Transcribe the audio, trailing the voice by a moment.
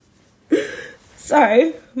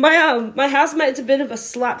So, my housemate's a bit of a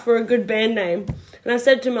slut for a good band name. And I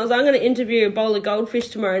said to him, I'm going to interview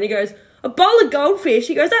Ebolagoldfish tomorrow. And he goes, Ebolagoldfish?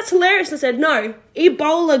 He goes, that's hilarious. I said, no,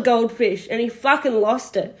 Ebolagoldfish. And he fucking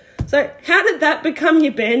lost it. So, how did that become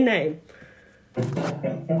your band name? It's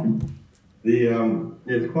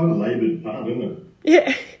quite a laboured pun, isn't it?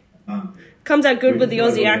 Yeah. Comes out good with the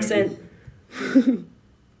Aussie accent.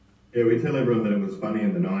 Yeah, we tell everyone that it was funny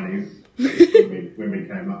in the 90s when we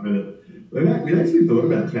came up with it. We actually thought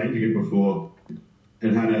about changing it before.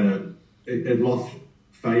 It lost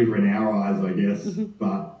favour in our eyes, I guess,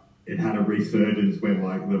 but it had a resurgence when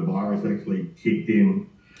like the virus actually kicked in.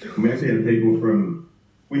 And we actually had people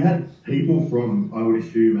from, I would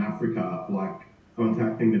assume, Africa, like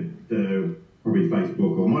contacting the probably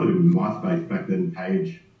Facebook or might have been MySpace back then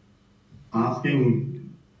page,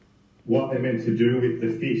 asking what they meant to do with the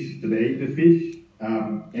fish. Do they eat the fish?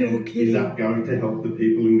 And is that going to help the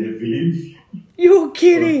people in their village? You're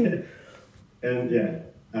kidding. And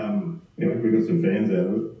we got some fans out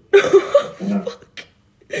of it.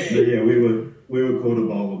 But yeah, we were called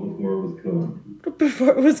Ebola before it was cool. Before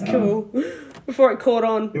it was cool. Before it caught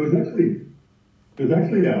on. It was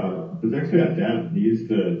actually our dad. He used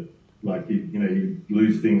to you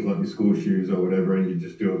lose things like your school shoes or whatever, and you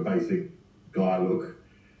just do a basic guy look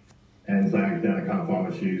and say, Dad, I can't find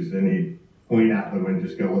my shoes, and he'd point at them and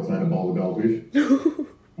just go, what's that, a bowl of goldfish?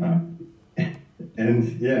 And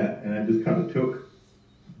it just kind of took.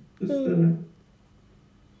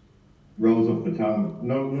 Rolls off the tongue.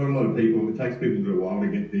 Not a lot of people. It takes people a while to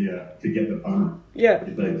get the pun. Yeah.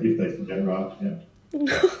 If they say it right. Yeah.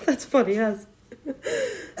 That's funny as.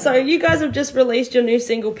 So you guys have just released your new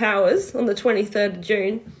single Powers on the 23rd of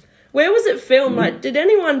June. Where was it filmed? Like, did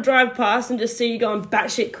anyone drive past and just see you going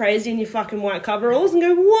batshit crazy in your fucking white coveralls and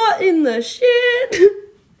go, what in the shit?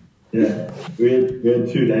 Yeah, we had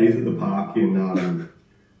 2 days at the park in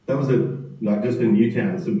that was just in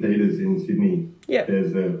Newtown, St Peters in Sydney. Yeah.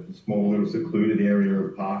 There's a small little secluded area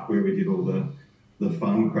of park where we did all the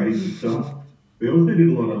fun, crazy stuff. We also did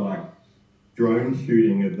a lot of like drone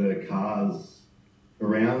shooting of the cars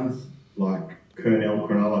around like Kurnell,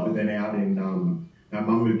 Cronulla, but then out in our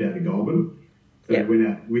mum moved out to Goulburn. So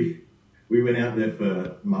we went out there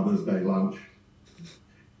for Mother's Day lunch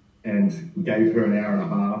and gave her an hour and a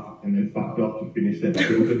half and then fucked off to finish that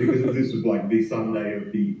filter because this was like the Sunday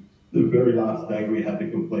of the very last day we had to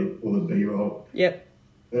complete all the B-roll. Yep.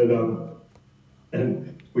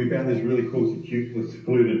 And we found this really cool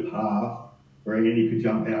secluded path where Andy could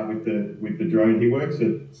jump out with the drone. He works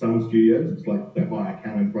at some studios. It's like they hire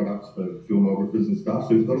Canon products for filmographers and stuff.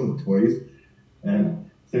 So he's got all the toys. And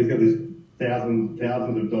so he's got this thousands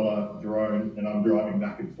of dollar drone, and I'm driving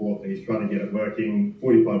back and forth, and he's trying to get it working.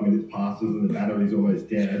 45 minutes passes, and the battery's almost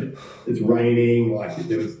dead. It's raining, like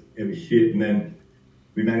it was shit. And then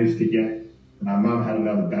we managed to get. My mum had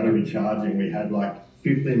another battery charging. We had like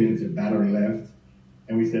 15 minutes of battery left,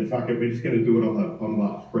 and we said, "Fuck it, we're just going to do it on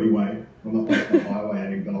the freeway, on the highway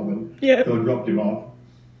out in Goulburn." Yeah. So I dropped him off,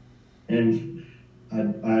 and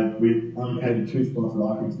we only had 2 spots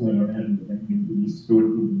where I could turn around, and he stood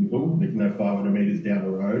in the middle, like 500 metres down the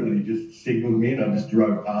road, and he just signalled me, and I just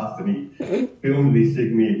drove past, and he filmed me,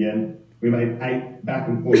 signalled me again. We made 8 back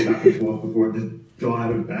and forth before it just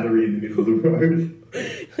died of battery in the middle of the road.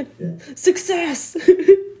 Yeah. Success!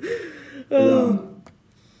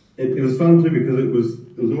 It was fun too because it was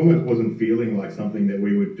almost wasn't feeling like something that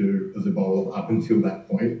we would do as a bowler up until that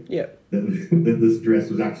point. Yeah. That the stress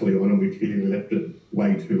was actually on, and we clearly left it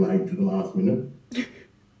way too late to the last minute.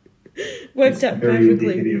 Worked out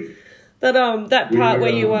perfectly. That part where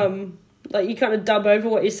you you kind of dub over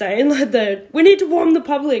what you're saying, like we need to warn the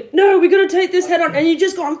public. No, we got to take this head on, and you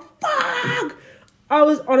just gone fuck. I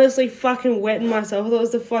was honestly fucking wetting myself. That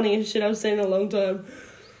was the funniest shit I've seen in a long time.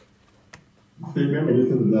 So you remember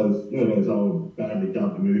listening to those old badly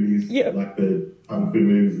dubbed movies, like the Kung Fu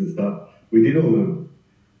movies and stuff? We did all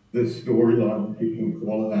the storyline, you can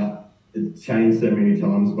call it that. It changed so many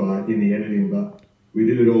times in the editing, but we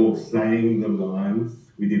did it all saying the lines.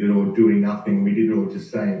 We did it all doing nothing. We did it all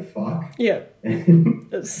just saying fuck. Yeah.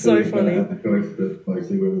 It's so funny. The choice, but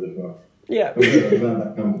mostly where the fuck. Yeah. I'm glad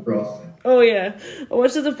that comes across. Oh, yeah. I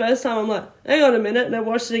watched it the first time. I'm like, hang on a minute. And I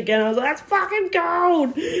watched it again. I was like, that's fucking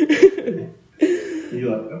gold.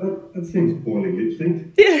 You're like, oh, that seems poorly lip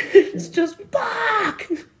synced. Yeah, it's just fuck.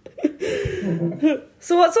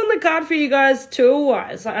 So what's on the card for you guys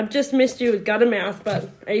tour-wise? I've just missed you with Guttermouth, but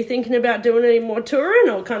are you thinking about doing any more touring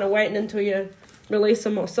or kind of waiting until you release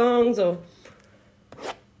some more songs? Or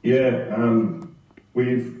yeah, we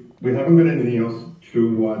haven't got anything else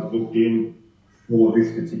tour-wise booked in for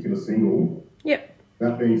this particular single. Yep.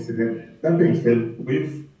 that being said,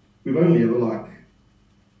 we've only ever like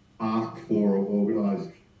asked for or organised.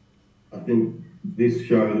 I think this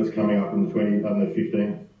show that's coming up on the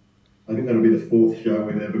 15th. I think that'll be the 4th show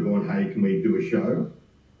we've ever gone, hey, can we do a show?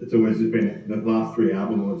 It's always just been the last 3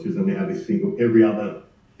 album launches and now this single. Every other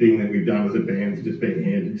thing that we've done as a band's just been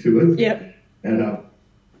handed to us. Yep. And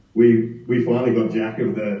we finally got jack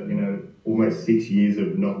of the, almost 6 years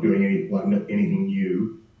of not doing anything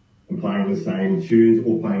new and playing the same tunes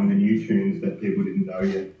or playing the new tunes that people didn't know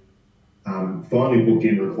yet. Finally booked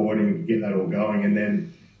in recording to get that all going. And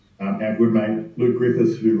then our good mate Luke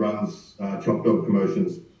Griffiths, who runs Chop Dog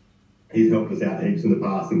Promotions, he's helped us out heaps in the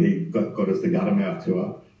past, and he got us the Guttermouth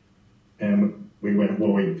tour. And we went,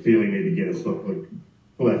 well, we clearly need to get a song,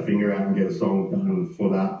 pull our finger out and get a song done for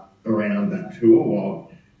that, around that tour,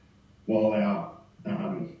 while our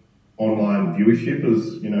online viewership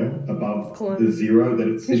is, above the zero that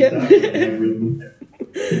it sits at.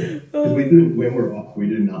 Because when we're off, we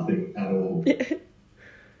do nothing at all.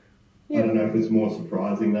 I don't know if it's more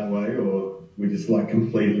surprising that way or we just like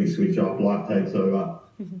completely switch off, life takes over.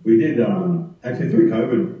 We did, actually through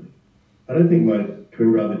COVID, I don't think my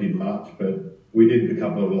twin brother did much, but we did a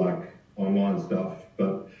couple of like online stuff.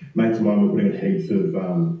 But mates of mine were putting heaps of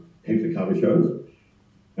cover shows,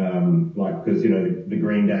 because the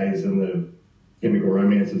Green Days and the Chemical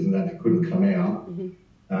Romances and that couldn't come out.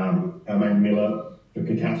 Our mate Miller for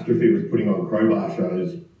Catastrophe was putting on crowbar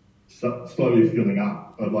shows, slowly filling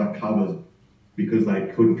up of like covers because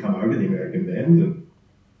they couldn't come over the American bands, and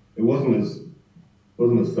it wasn't as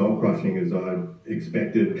soul crushing as I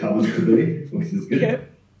expected covers to be, which is good. Yep.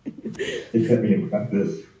 It kept me in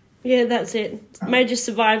practice. Yeah, that's it. Made you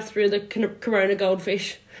survive through the Corona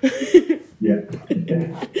goldfish. Yeah.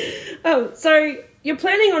 Oh, so you're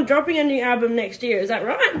planning on dropping a new album next year, is that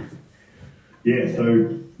right? Yeah,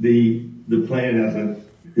 so the plan as it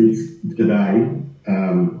is today,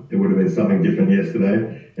 it would have been something different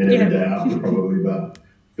yesterday and every day after probably, but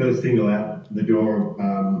first single out the door,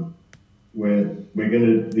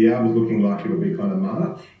 the album's looking like it'll be kind of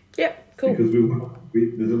March. Yeah, cool. Because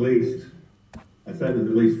there's at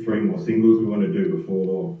least 3 more singles we want to do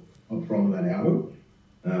before from that album.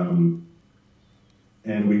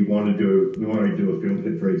 And we want to do a film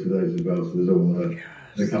clip for each of those as well. So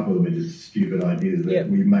there's a couple of them are just stupid ideas that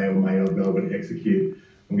we may or may not be able to execute.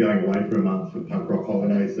 I'm going away for a month for punk rock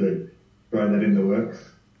holiday, so throw that in the works.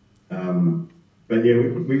 But yeah,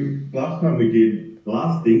 the last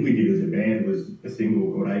thing we did as a band was a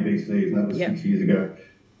single called ABCs, and that was 6 years ago.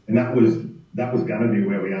 And that was going to be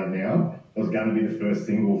where we are now. That was going to be the first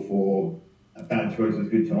single for Bad Choices,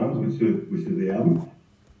 Good Times, which was the album.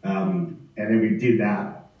 And then we did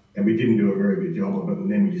that, and we didn't do a very good job of it, and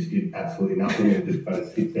then we just did absolutely nothing, and it just kind of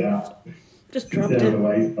sits out. Just dropped it. Out of the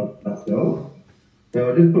way ourselves. So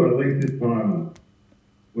I just thought at least this time,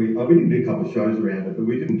 we did do a couple of shows around it, but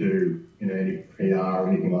we didn't do any PR or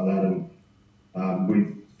anything like that, and we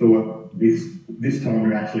thought this time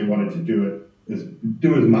we actually wanted to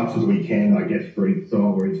do as much as we can, I guess, for each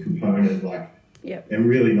song or each component, and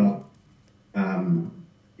really not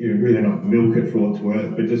really not milk it for what it's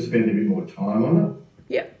worth, but just spend a bit more time on it.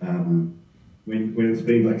 Yeah. When it's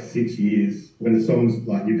been like 6 years, when the song's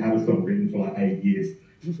like you've had a song written for like 8 years,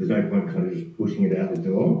 there's no point kind of just pushing it out the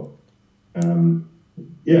door. And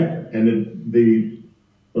then the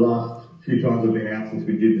last few times I've been out since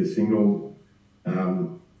we did the single, a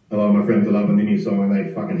lot of my friends are loving the new song and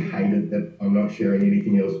they fucking hate it that I'm not sharing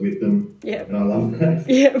anything else with them. Yeah. And I love that.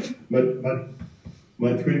 Yeah.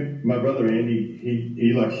 My brother Andy,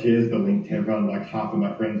 he like shares the link to everyone. Like half of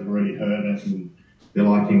my friends have already heard it and they're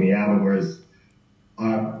liking the album, whereas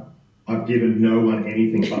I've given no one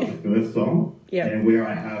anything but the first song. Yeah. And where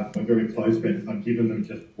I have my very close friends, I've given them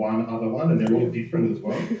just one other one, and they're all different as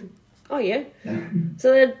well. Oh yeah.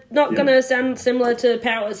 So they're not going to sound similar to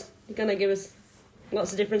Powers. You're going to give us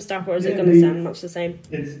lots of different stuff, or is it going to sound much the same?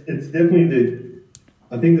 It's definitely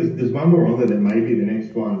I think there's one more on there that may be the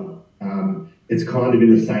next one. It's kind of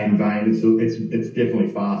in the same vein. It's definitely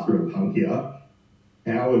faster and punkier.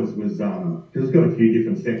 Ours was because it's got a few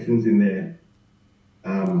different sections in there.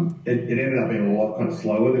 It ended up being a lot kind of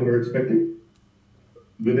slower than we were expecting.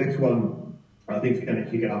 The next one, I think, is going to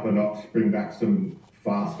kick it up a notch, bring back some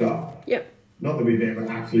faster. Yep. Not that we've ever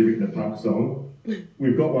actually written a punk song.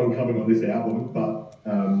 We've got one coming on this album, but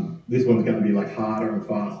this one's going to be like harder and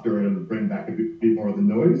faster and bring back a bit more of the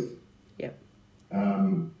noise. Yep.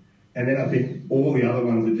 And then I think all the other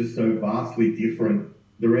ones are just so vastly different.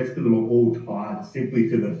 The rest of them are all tied simply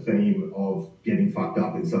to the theme of getting fucked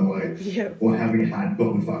up in some way, or having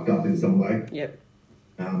gotten fucked up in some way. Yep.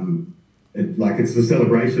 It's the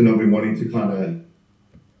celebration of him wanting to kind of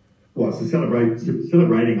well, it's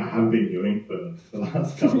celebrating I have been doing for the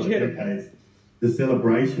last couple of decades. The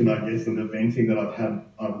celebration, I guess, and the venting that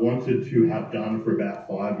I've wanted to have done for about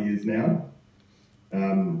 5 years now.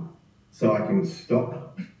 So I can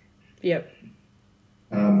stop. Yep.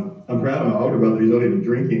 I'm proud of my older brother. He's not even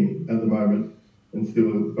drinking at the moment and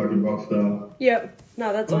still a fucking rock star. Yep.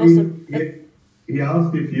 No, that's awesome. He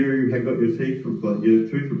asked if you had got your tooth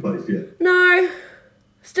replaced yet. No.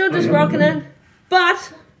 Still just rocking it.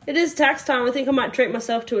 But it is tax time. I think I might treat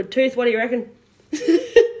myself to a tooth. What do you reckon?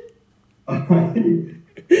 I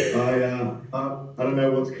don't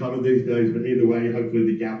know what's coming these days, but either way, hopefully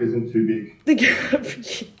the gap isn't too big. The gap.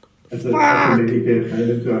 That's a Medicare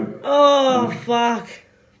payment joke. Oh, fuck.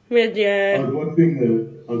 Yeah. I was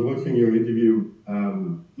watching your interview,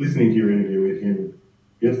 listening to your interview with him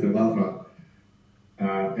last night.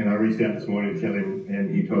 And I reached out this morning to tell him,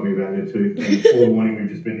 and he told me about your tooth. And all morning we've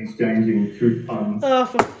just been exchanging tooth puns. Oh,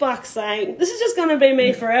 for fuck's sake. This is just going to be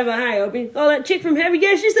me forever, hey? I'll be, that chick from Heavy,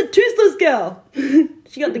 yeah, she's the toothless girl.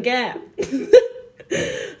 She got the gap.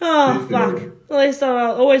 Oh, fuck. At least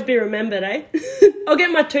I'll always be remembered, eh? I'll get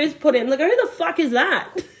my tooth put in. Like, who the fuck is that?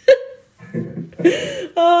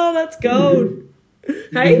 Oh, that's gold.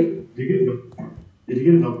 Hey? Did you get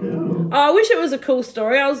it knocked out? Oh, I wish it was a cool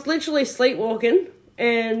story. I was literally sleepwalking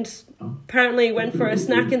and apparently went for a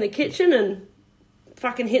snack in the kitchen and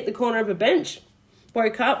fucking hit the corner of a bench.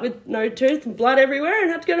 Woke up with no tooth and blood everywhere and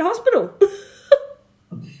had to go to hospital.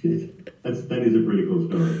 Oh, shit. That is a pretty cool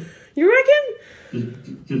story. You reckon?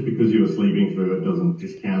 Just because you were sleeping through it doesn't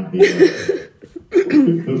discount the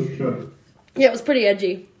cool story. Yeah, it was pretty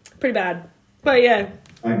edgy. Pretty bad. But yeah.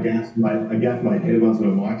 I gassed my head once on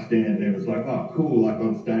a mic stand and it was like, oh, cool, like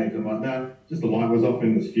on stage. I'm like, no, just the light was off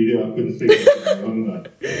in the studio. I couldn't see what's going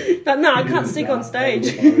on. No, I can't stick on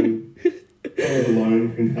stage. I was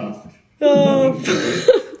alone, concussed. Oh,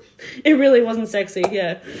 it really wasn't sexy,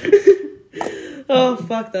 yeah. Oh,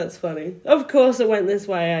 fuck, that's funny. Of course it went this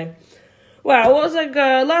way, eh? Well, what was like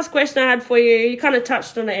last question I had for you? You kind of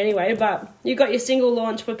touched on it anyway, but you got your single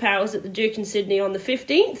launch for Powers at the Duke in Sydney on the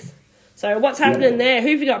 15th. So what's happening there? Who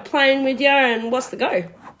have you got playing with you and what's the go?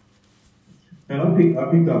 And I picked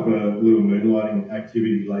up a little moonlighting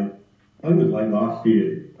activity I think it was late last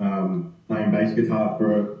year, playing bass guitar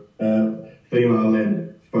for a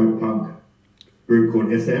female-led folk punk group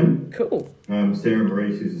called SM. Cool. Sarah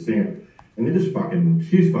Marie, she's a singer. And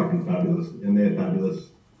she's fucking fabulous, and they're fabulous.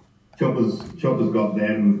 Chopper's got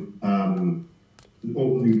them,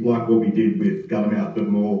 like what we did with Guttermouth, but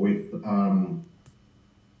more with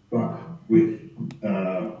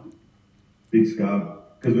Big Scar,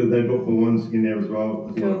 because they've got horns in there as well.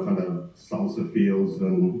 There's a lot of kind of salsa feels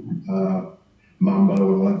and mambo and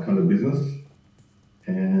all that kind of business.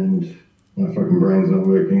 And my fucking brain's not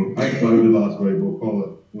working. I played it last week.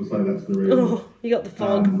 We'll say that's the reason. Oh, you got the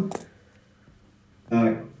fog.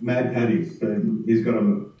 Mad Paddies. So he's got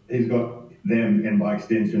them, and by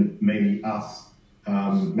extension me, us,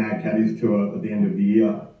 Mad Caddies tour at the end of the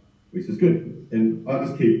year, which is good. And I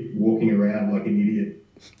just keep walking around like an idiot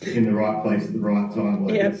in the right place at the right time,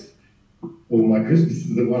 like it's all my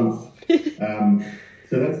Christmases at once.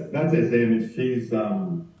 So that's SM, and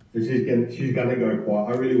she's gonna go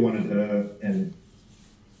quiet. I really wanted her, and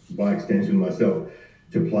by extension myself,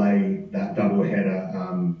 to play that double header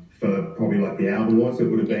for probably like the album launch. It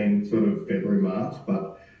would have been sort of February, March,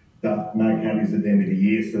 but that Mad Caddies at the end of the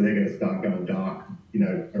year, so they're going to start going dark,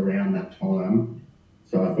 around that time.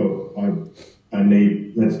 So I thought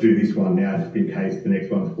let's do this one now, just in case the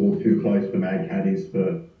next one's fall too close for Mad Caddies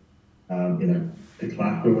for, to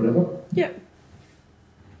clap or whatever. Yeah.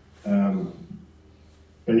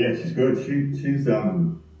 But yeah, she's good. She's I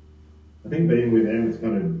think being with them,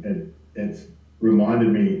 it's reminded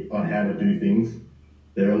me on how to do things.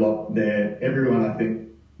 Everyone, I think,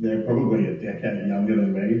 they're probably a decade younger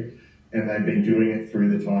than me, and they've been doing it through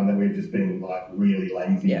the time that we've just been like really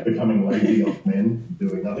lazy, becoming lazy off men,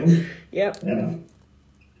 doing nothing. Yep. So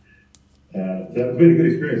it's been a good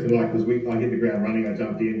experience. And because I hit the ground running, I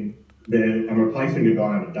jumped in there. I'm replacing a guy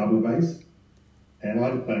on a double bass, and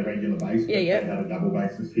I just play a regular bass. But they had a double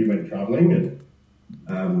bassist. He went travelling,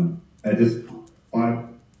 and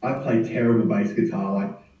I play terrible bass guitar.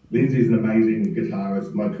 Like Lindsay's an amazing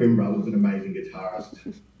guitarist. My twin brother's an amazing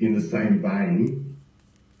guitarist in the same vein.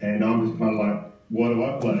 And I'm just kind of like, what do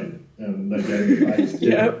I play? And they gave me bass.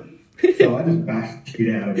 So I just bashed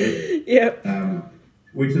shit out of it.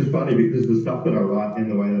 Which is funny because the stuff that I write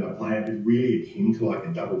and the way that I play it is really akin to like a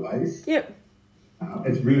double bass.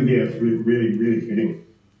 It's really, really fitting.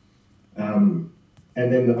 And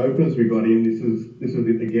then the openers we got in, this was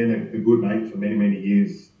again a good mate for many, many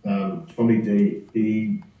years. Tommy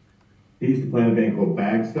D, he used to play in a band called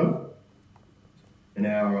Bagster, and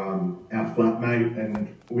our flatmate, and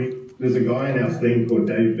there's a guy in our scene called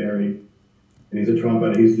Dave Berry, and he's a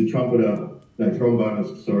trumpeter. He's the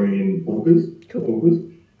trombonist, in Porkers. Cool. Porkers.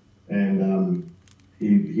 And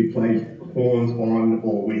he plays horns on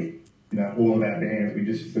or with, all of our bands. We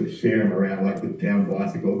just sort of share them around like the down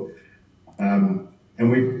bicycle. And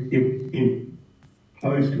in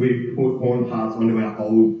post, we put horn parts onto our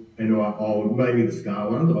old, maybe the Scar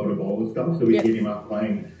ones, old Ebola stuff. So we get him up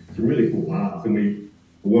playing some really cool parts, and we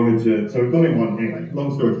wanted to. So we've got him on. Anyway,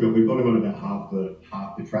 long story short, we've got him on about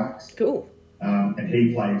half the tracks. Cool. And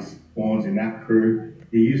he plays horns in that crew.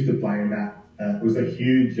 He used to play in that. It was a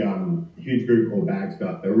huge group called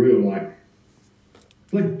Bagster. They're real like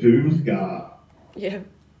Doomscar. Yeah.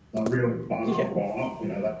 Like real,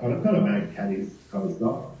 that kind of mad caddies kind of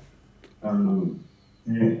stuff.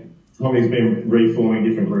 Tommy's been reforming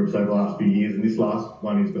different groups over the last few years, and this last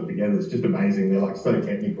one he's got together, it's just amazing. They're like so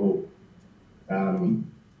technical. I don't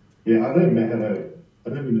know how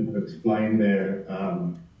to explain their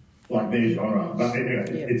genre, but anyway,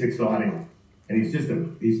 it's exciting. And he's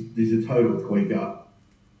a total tweaker.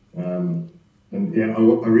 I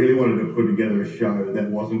really wanted to put together a show that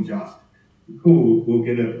wasn't just cool. We'll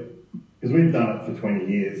get because we've done it for 20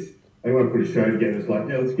 years. I want to put a show together. It's like,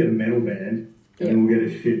 let's get a metal band, and then we'll get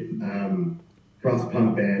a shit crust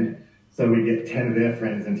punk band. So we get 10 of their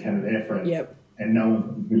friends and 10 of their friends, and no one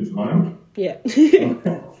can put us home. Yeah.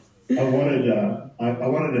 I wanted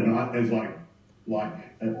a night as like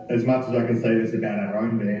as much as I can say this about our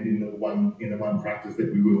own band in the one practice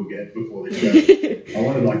that we will get before the show. I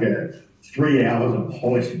wanted like a 3 hours of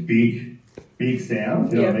polished big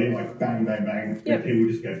sound, you know what I mean? Like bang, bang, bang. And people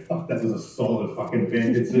just go, fuck, that was a solid fucking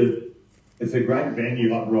band. It's a great venue,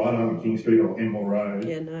 like right on King Street or Enmore Road.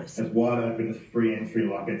 Yeah, nice. It's wide open, it's free entry,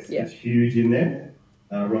 like it's huge in there,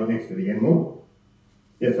 right next to the Enmore.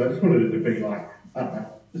 Yeah, so I just wanted it to be like, I don't know,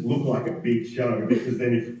 just look like a big show, because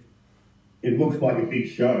then if it looks like a big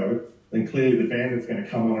show, then clearly the band that's going to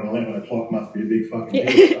come on at 11 o'clock must be a big fucking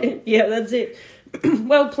deal. Right? Yeah, that's it.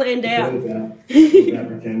 Well planned out. Without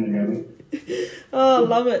pretending, I think. Oh,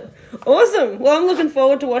 love it. Awesome. Well, I'm looking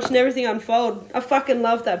forward to watching everything unfold. I fucking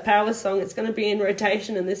love that Power song. It's going to be in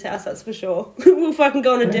rotation in this house, that's for sure. We'll fucking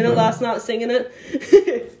go on a dinner last night singing it.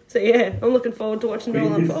 So, yeah, I'm looking forward to watching it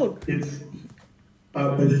all unfold. It's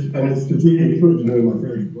strategic for to know my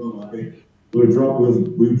friend as well, I think. We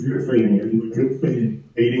drip feeding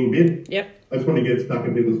eating bit. Yep. I just want to get stuck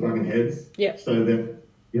in people's fucking heads. Yep. So that,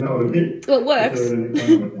 you know what I mean? Well, it works.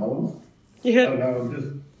 Yeah. I don't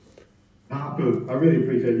know, I really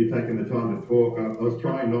appreciate you taking the time to talk. I was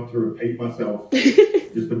trying not to repeat myself.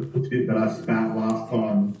 Just the bit that I spat last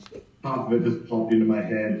time, half of it just popped into my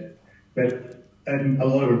head. And a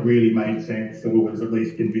lot of it really made sense, or was at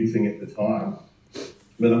least convincing at the time.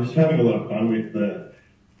 But I'm just having a lot of fun with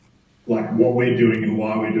what we're doing and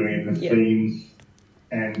why we're doing it, the themes,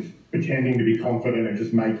 and pretending to be confident and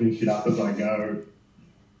just making shit up as I go.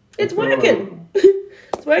 It's working.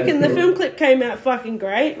 It's working. The film clip came out fucking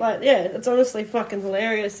great. It's honestly fucking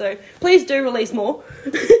hilarious. So please do release more.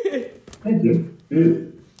 Thank you.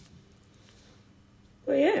 Good.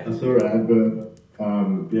 Well, yeah. I saw an advert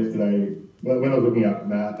yesterday when I was looking up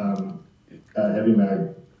Heavy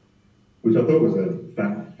Mag, which I thought was a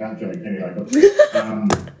fat joke anyway.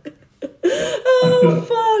 Oh,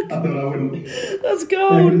 fuck. I thought I wouldn't. That's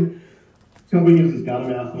gold. Somebody gives us gun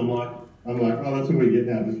mouth, and I'm like, oh, that's what we get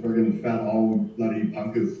now, just fucking fat, old, bloody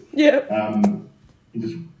punkers. Yeah.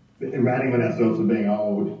 Just ratting on ourselves for being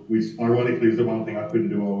old, which ironically is the one thing I couldn't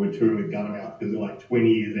do while we're touring with gun mouth, because they're like 20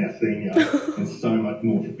 years our senior and so much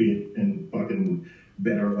more fit and fucking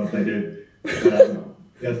better at what they do.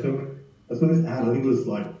 So I saw this ad, I think it was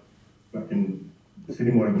like fucking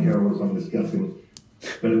Sydney Morning Herald or something disgusting.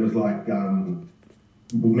 But it was like,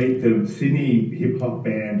 we'll meet the Sydney hip-hop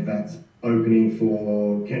band that's opening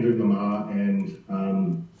for Kendrick Lamar and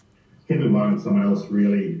someone else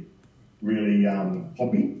really, really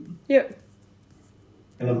poppy. Yep.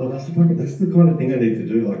 And I thought, that's the kind of thing I need to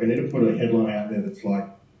do. Like, I need to put a headline out there that's like,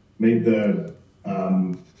 meet the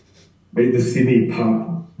Sydney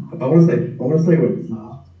punk. I want to say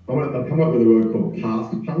I've come up with a word called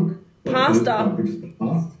past punk. Pasta. Just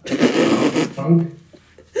past punk.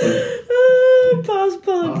 Past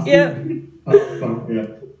punk, yeah. Past punk, yeah.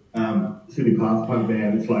 Sydney past punk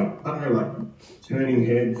band. It's like, I don't know, like turning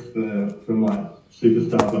heads from like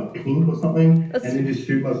superstars like Pink or something, and then just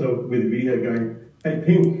shoot myself with a video going, hey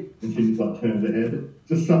Pink, and she just like turns her head.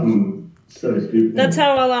 Just something so stupid. That's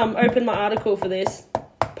how I'll open my article for this.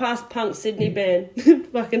 past punk Sydney band.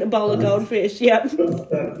 Fucking Ebolagoldfish, yep.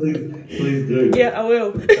 Please do. Yeah, I will.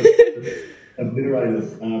 Obliterate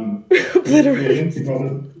us. Obliterate us.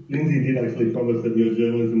 Linsday did actually promise that your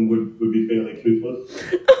journalism would be fairly toothless.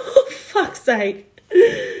 Oh, fuck's sake.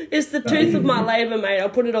 It's the tooth of my labour, mate. I'll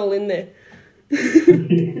put it all in there.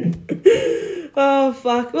 Oh,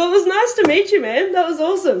 fuck. Well, it was nice to meet you, man. That was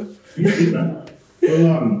awesome. You did that.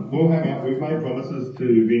 Well, we'll hang out. We've made promises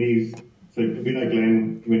to Vinny's. So we know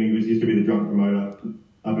Glenn when he used to be the drunk promoter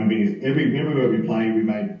up in Vinny's. Everywhere we play, we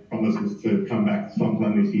made promises to come back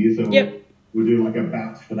sometime this year. So we'll do like a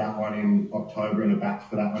batch for that one in October and a batch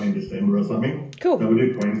for that one in December or something. Cool. So we'll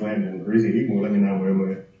do Queensland and Brizzy. We'll let you know when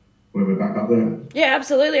we're back up there. Yeah,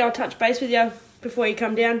 absolutely. I'll touch base with you before you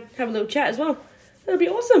come down. Have a little chat as well. That'll be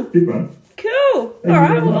awesome. Good, man. Cool. All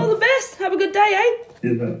right. Well, all the best. Have a good day, eh?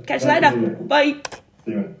 Cheers, man. Catch you later. Bye.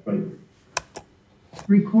 See you, mate. Bye.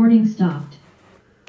 Recording stopped.